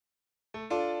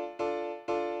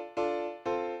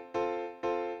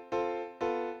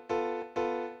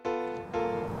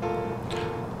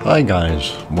Hi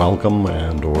guys, welcome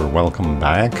or welcome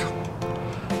back.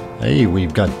 Hey,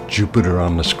 we've got Jupiter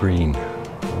on the screen.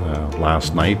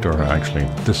 Last night, or actually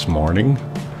this morning,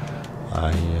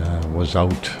 I was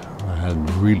out. I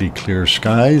had really clear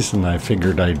skies and I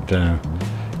figured I'd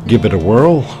give it a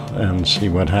whirl and see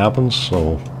what happens.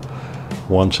 So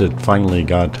once it finally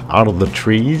got out of the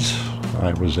trees,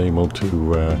 I was able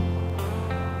to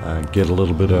get a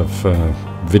little bit of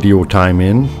video time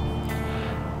in.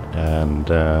 And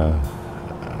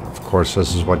of course,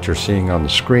 this is what you're seeing on the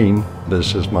screen.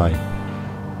 This is my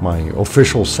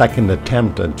official second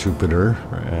attempt at Jupiter,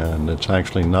 and it's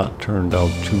actually not turned out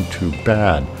too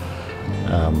bad.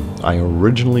 I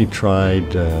originally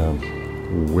tried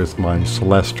with my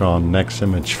Celestron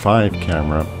NextImage 5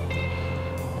 camera,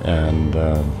 and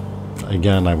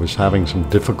again I was having some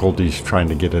difficulties trying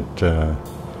to get it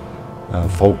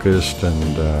focused,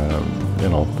 and you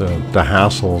know, the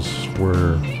hassles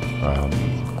were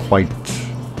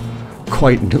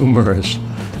quite numerous.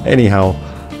 Anyhow,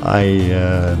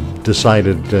 I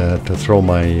decided to throw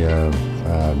my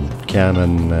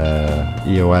Canon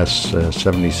EOS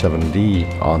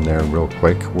 77D on there real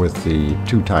quick with the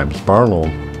 2x Barlow,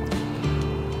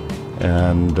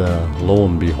 and lo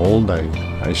and behold,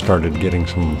 I started getting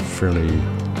some fairly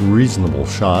reasonable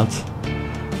shots.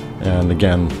 And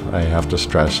again, I have to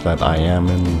stress that I am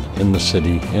in the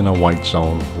city, in a white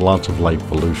zone, lots of light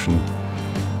pollution,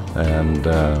 and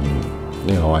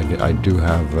you know, I do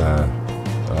have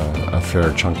a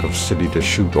fair chunk of city to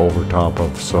shoot over top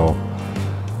of, so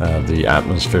the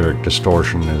atmospheric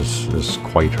distortion is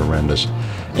quite horrendous.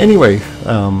 Anyway,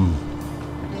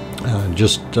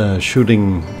 just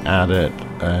shooting at it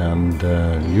and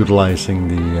utilizing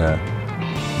the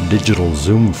digital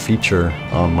zoom feature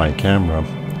on my camera,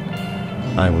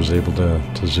 I was able to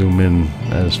zoom in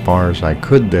as far as I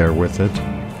could there with it,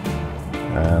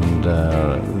 and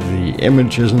the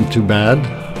image isn't too bad.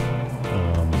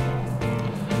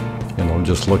 You know,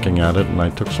 just looking at it, and I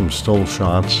took some still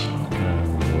shots,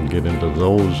 and we'll get into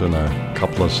those in a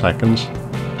couple of seconds.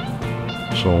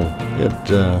 So it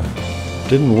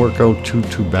didn't work out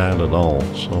too bad at all.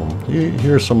 So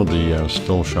here's some of the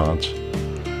still shots.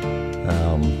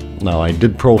 Now I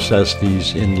did process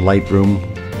these in Lightroom,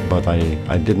 but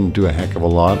I didn't do a heck of a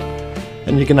lot,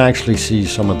 and you can actually see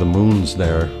some of the moons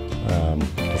there,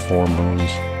 the 4 moons,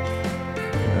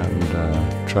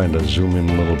 and trying to zoom in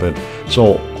a little bit.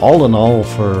 So all in all,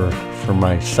 for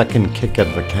my second kick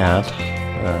at the cat,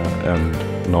 and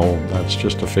no, that's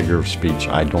just a figure of speech,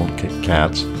 I don't kick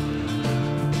cats,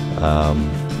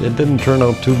 it didn't turn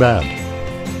out too bad.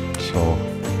 So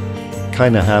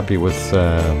kind of happy with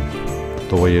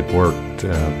the way it worked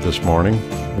this morning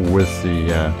with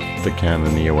the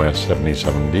Canon EOS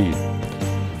 77D.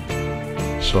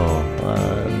 So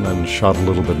and then shot a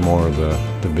little bit more of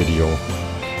the video.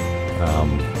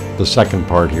 The second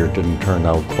part here didn't turn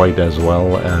out quite as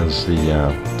well as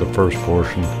the first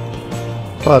portion,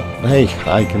 but hey,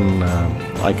 I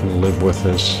can live with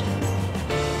this,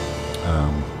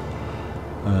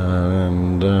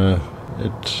 and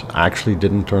it actually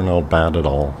didn't turn out bad at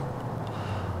all.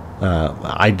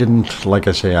 I didn't, like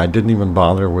I say, I didn't even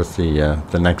bother with the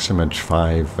NextImage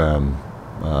 5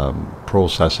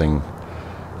 processing.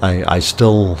 I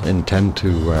still intend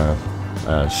to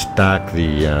stack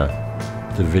the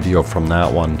video from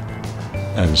that one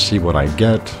and see what I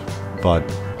get, but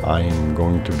I'm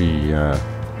going to be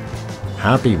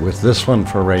happy with this one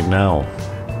for right now.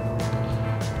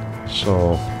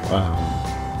 So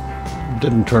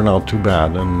didn't turn out too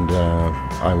bad, and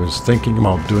I was thinking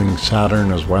about doing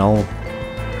Saturn as well.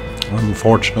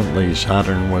 Unfortunately,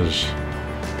 Saturn was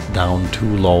down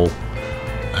too low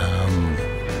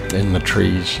in the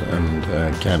trees, and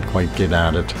can't quite get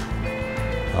at it.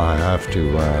 I have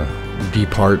to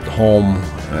depart home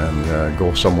and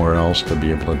go somewhere else to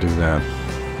be able to do that.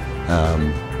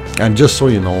 And just so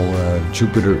you know,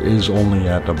 Jupiter is only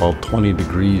at about 20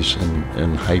 degrees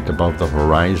in height above the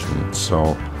horizon,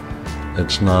 so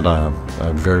it's not a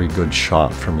very good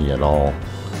shot for me at all,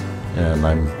 and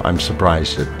I'm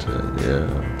surprised that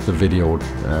the video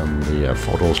and the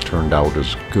photos turned out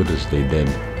as good as they did.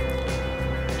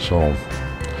 So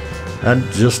that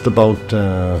just about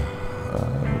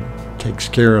takes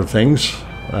care of things.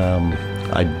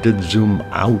 I did zoom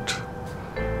out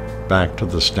back to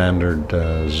the standard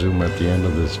zoom at the end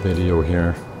of this video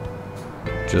here,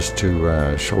 just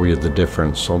to show you the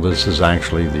difference. So this is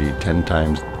actually the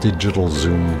 10x digital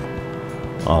zoom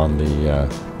on the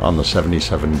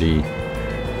 77D,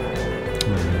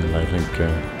 and I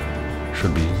think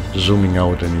should be zooming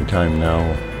out anytime now,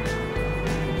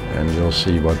 and you'll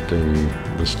see what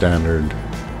the standard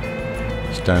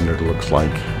looks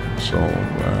like. So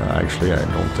actually, I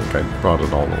don't think I brought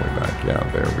it all the way back. Yeah,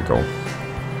 there we go.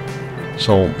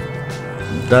 So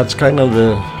that's kind of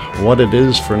what it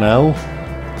is for now.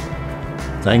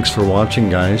 Thanks for watching,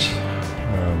 guys.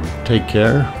 Take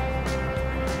care.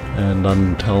 And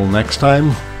until next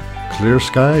time, clear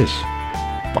skies.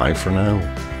 Bye for now.